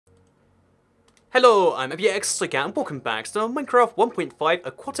Hello, I'm FBX and welcome back to a Minecraft 1.5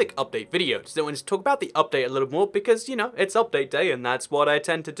 Aquatic Update video. Today I wanted to talk about the update a little more because, you know, it's update day and that's what I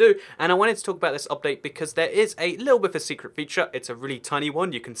tend to do. And I wanted to talk about this update because there is a little bit of a secret feature. It's a really tiny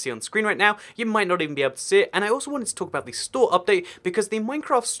one you can see on screen right now. You might not even be able to see it. And I also wanted to talk about the store update because the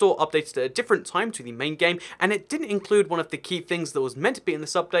Minecraft store updated at a different time to the main game and it didn't include one of the key things that was meant to be in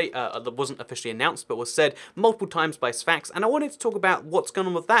this update that wasn't officially announced but was said multiple times by Sfax. And I wanted to talk about what's going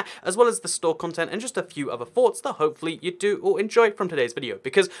on with that as well as the store content and just a few other thoughts that hopefully you do or enjoy from today's video,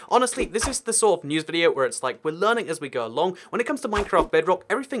 because honestly this is the sort of news video where it's like we're learning as we go along. When it comes to Minecraft Bedrock,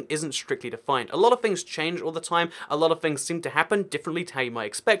 everything isn't strictly defined. A lot of things change all the time, a lot of things seem to happen differently to how you might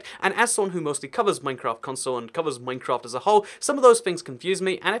expect, and as someone who mostly covers Minecraft console and covers Minecraft as a whole, some of those things confuse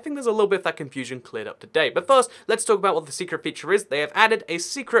me, and I think there's a little bit of that confusion cleared up today. But first, let's talk about what the secret feature is. They have added a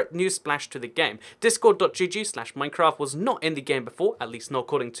secret news splash to the game. Discord.gg/Minecraft was not in the game before, at least not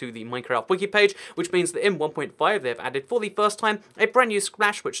according to the Minecraft wiki page, which means that in 1.5 they have added for the first time a brand new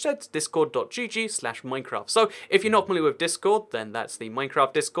splash which says discord.gg/Minecraft. So if you're not familiar with Discord, then that's the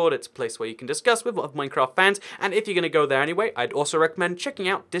Minecraft Discord. It's a place where you can discuss with other Minecraft fans, and if you're going to go there anyway, I'd also recommend checking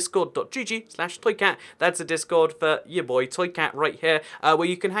out discord.gg/Toycat. That's a Discord for your boy Toycat right here, where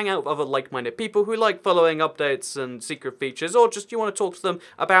you can hang out with other like-minded people who like following updates and secret features, or just you want to talk to them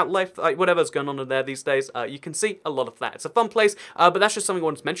about life, whatever's going on in there these days. You can see a lot of that. It's a fun place, but that's just something I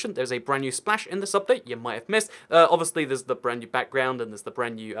wanted to mention. There's a brand new splash in this update you might have missed. Obviously there's the brand new background and there's the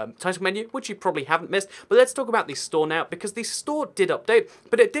brand new title menu, which you probably haven't missed, but let's talk about the store now, because the store did update,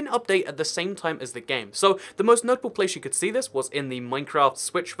 but it didn't update at the same time as the game. So the most notable place you could see this was in the Minecraft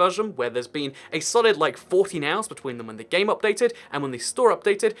Switch version, where there's been a solid like 14 hours between them when the game updated and when the store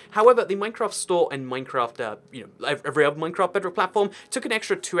updated. However, the Minecraft store and Minecraft, every other Minecraft Bedrock platform took an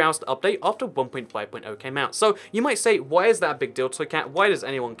extra 2 hours to update after 1.5.0 came out. So you might say, why is that a big deal, Toycat? Why does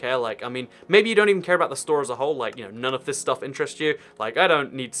anyone care? Like, I mean, maybe you don't even care about the store as a whole, like, you know, none of this stuff interests you. Like, I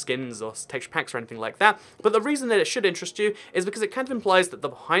don't need skins or texture packs or anything like that. But the reason that it should interest you is because it kind of implies that the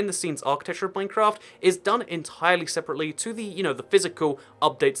behind-the-scenes architecture of Minecraft is done entirely separately to the, you know, the physical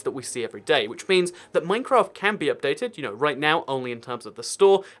updates that we see every day, which means that Minecraft can be updated, you know, right now only in terms of the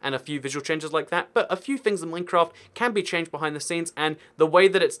store and a few visual changes like that, but a few things in Minecraft can be changed behind the scenes, and the way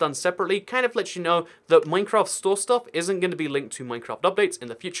that it's done separately kind of lets you know that Minecraft store stuff isn't going to be linked to Minecraft updates in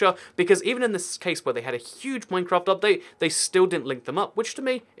the future, because even in this case where they had a huge Minecraft update, they still didn't link them up, which to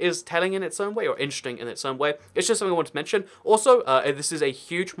me is telling in its own way, or interesting in its own way. It's just something I wanted to mention. Also, this is a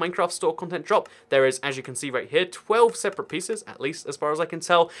huge Minecraft store content drop. There is, as you can see right here, 12 separate pieces, at least as far as I can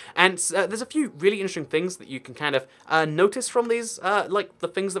tell, and there's a few really interesting things that you can kind of notice from these, like the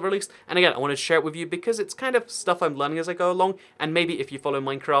things that are released, and again, I wanted to share it with you because it's kind of stuff I'm learning as I go along, and maybe if you follow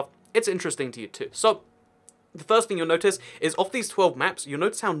Minecraft, it's interesting to you too. So, the first thing you'll notice is of these 12 maps, you'll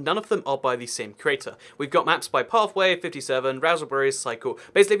notice how none of them are by the same creator. We've got maps by Pathway, 57, Raspberries, Cycle.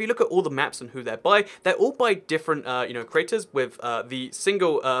 Basically, if you look at all the maps and who they're all by different, creators with the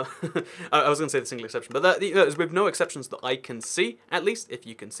single, I was going to say the single exception, but with no exceptions that I can see, at least. If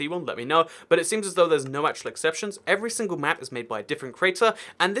you can see one, let me know. But it seems as though there's no actual exceptions. Every single map is made by a different creator,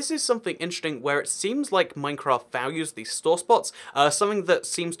 and this is something interesting where it seems like Minecraft values these store spots. Something that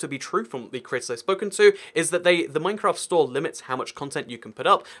seems to be true from the creators I've spoken to is that the Minecraft store limits how much content you can put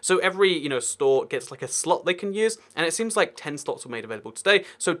up. So every, store gets like a slot they can use, and it seems like 10 slots were made available today,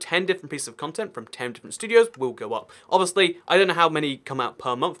 so 10 different pieces of content from 10 different studios will go up. Obviously, I don't know how many come out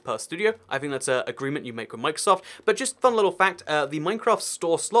per month per studio. I think that's an agreement you make with Microsoft, but just fun little fact, the Minecraft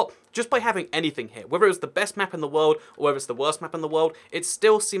store slot, just by having anything here, whether it's the best map in the world or whether it's the worst map in the world, it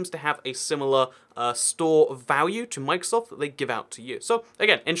still seems to have a similar store value to Microsoft that they give out to you. So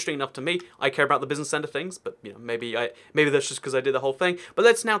again, interesting enough to me. I care about the business end of things, but maybe that's just because I did the whole thing. But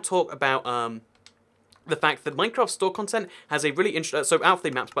let's now talk about the fact that Minecraft store content has a really interesting, so out of the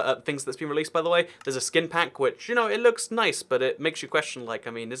maps, but things that's been released, by the way, there's a skin pack, which, it looks nice, but it makes you question, like,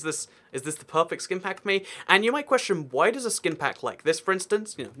 I mean, is this the perfect skin pack for me? And you might question, why does a skin pack like this, for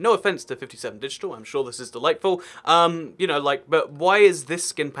instance, no offense to 57 Digital, I'm sure this is delightful, but why is this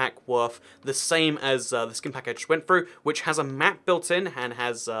skin pack worth the same as the skin pack I just went through, which has a map built in and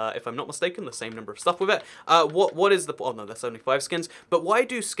has, if I'm not mistaken, the same number of stuff with it? What is the, oh no, that's only 5 skins, but why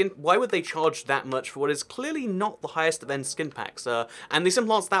would they charge that much for what is clearly not the highest of end skin packs? And the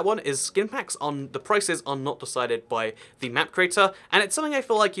simple answer to that one is skin packs the prices are not decided by the map creator, and it's something I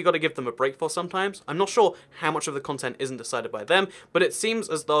feel like you got to give them a break for sometimes. I'm not sure how much of the content isn't decided by them, but it seems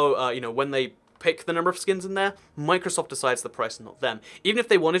as though, when they pick the number of skins in there, Microsoft decides the price and not them. Even if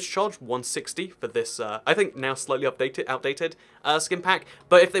they wanted to charge $160 for this, I think now slightly outdated, skin pack,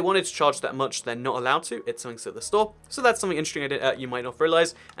 but if they wanted to charge that much, they're not allowed to. It's something at the store, so that's something interesting you might not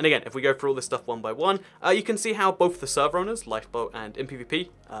realize. And again, if we go through all this stuff one by one, you can see how both the server owners, Lifeboat and InPvP,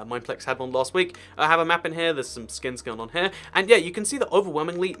 Mineplex had one last week, have a map in here. There's some skins going on here, and yeah, you can see that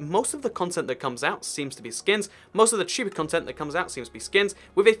overwhelmingly most of the content that comes out seems to be skins. Most of the cheaper content that comes out seems to be skins,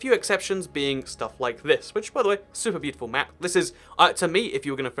 with a few exceptions being stuff like this, which, by the way, super beautiful map. This is, to me, if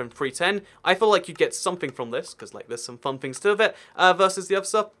you were going to spend 310, I feel like you'd get something from this, because like there's some fun things to it, versus the other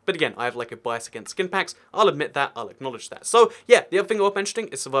stuff. But again, I have like a bias against skin packs. I'll admit that. I'll acknowledge that. So yeah, the other thing worth mentioning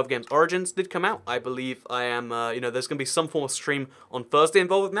is Survival Games Origins did come out. I believe I am, you know, there's going to be some form of stream on Thursday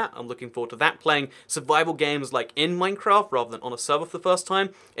involved with that. I'm looking forward to that, playing survival games like in Minecraft rather than on a server for the first time.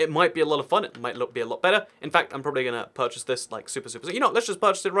 It might be a lot of fun. It might be a lot better. In fact, I'm probably going to purchase this like super. You know, let's just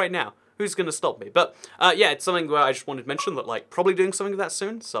purchase it right now. Who's going to stop me? But yeah, it's something where I just wanted to mention that, like, probably doing something with that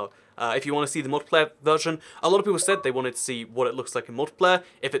soon. So if you want to see the multiplayer version, a lot of people said they wanted to see what it looks like in multiplayer.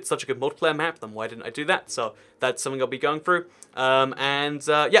 If it's such a good multiplayer map, then why didn't I do that? So that's something I'll be going through.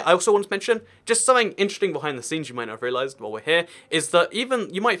 Yeah, I also wanted to mention just something interesting behind the scenes you might not have realized while we're here, is that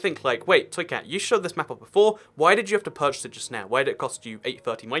even, you might think like, wait, Toycat, you showed this map up before, why did you have to purchase it just now? Why did it cost you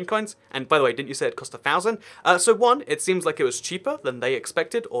 830 Minecoins? And by the way, didn't you say it cost 1,000? So one, it seems like it was cheaper than they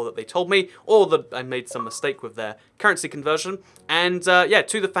expected, or that they told me, or that I made some mistake with their currency conversion. And yeah,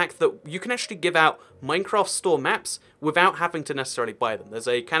 to the fact that you can actually give out Minecraft store maps without having to necessarily buy them. There's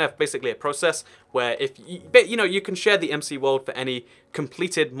a kind of basically a process where if you know, you can share the MC world for any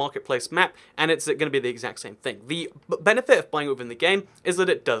completed marketplace map, and it's going to be the exact same thing. The benefit of buying it within the game is that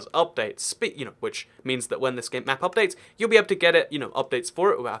it does updates, you know, which means that when this game map updates, you'll be able to get it, you know, updates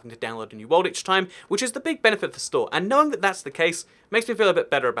for it without having to download a new world each time, which is the big benefit of the store. And knowing that that's the case makes me feel a bit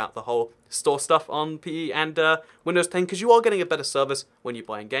better about the whole store stuff on PE and Windows 10, because you are getting a better service when you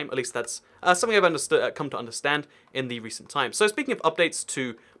buy in game. At least that's something I've come to understand in the recent times. So speaking of updates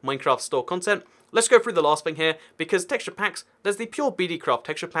to Minecraft store content, let's go through the last thing here, because texture packs, there's the pure BDcraft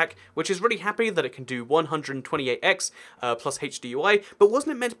texture pack, which is really happy that it can do 128x plus HDUI, but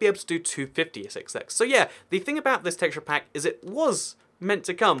wasn't it meant to be able to do 256x? So yeah, the thing about this texture pack is it was meant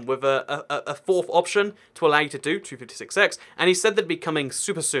to come with a fourth option to allow you to do 256x, and he said that'd be coming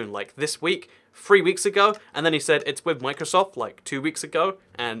super soon, like this week, 3 weeks ago, and then he said it's with Microsoft like 2 weeks ago,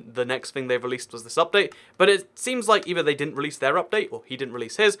 and the next thing they've released was this update. But it seems like either they didn't release their update or he didn't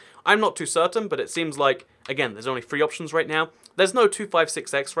release his. I'm not too certain, but it seems like, again, there's only 3 options right now. There's no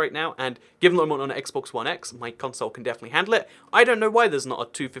 256x right now, and given that I'm on an Xbox One X, my console can definitely handle it. I don't know why there's not a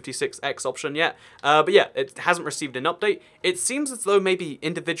 256x option yet, but yeah, it hasn't received an update. It seems as though maybe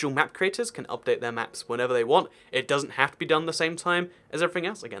individual map creators can update their maps whenever they want. It doesn't have to be done the same time as everything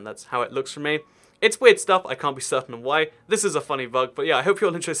else. Again, that's how it looks for me. It's weird stuff, I can't be certain on why. This is a funny bug, but yeah, I hope you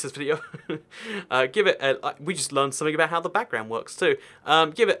all enjoyed this video. Give it a, we just learned something about how the background works too.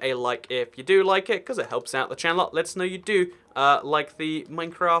 Give it a like if you do like it, because it helps out the channel a lot. Let us know you do like the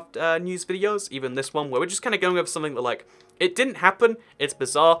Minecraft news videos, even this one, where we're just kind of going over something that, like, it didn't happen, it's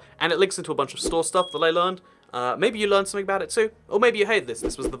bizarre, and it links into a bunch of store stuff that I learned. Maybe you learned something about it too, or maybe you hate this.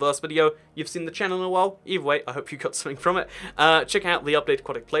 This was the first video you've seen the channel in a while. Either way, I hope you got something from it. Check out the Update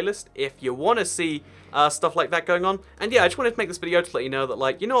Aquatic playlist if you want to see stuff like that going on. And yeah, I just wanted to make this video to let you know that,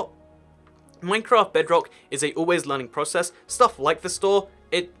 like, you know what? Minecraft Bedrock is a always learning process. Stuff like the store,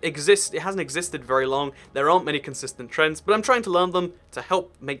 it exists, it hasn't existed very long. There aren't many consistent trends, but I'm trying to learn them to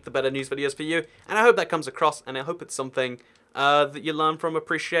help make the better news videos for you. And I hope that comes across, and I hope it's something that you learn from,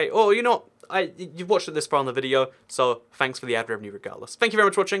 appreciate, or, you know, you've watched it this far in the video, so thanks for the ad revenue regardless. Thank you very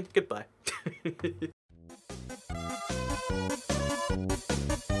much for watching. Goodbye.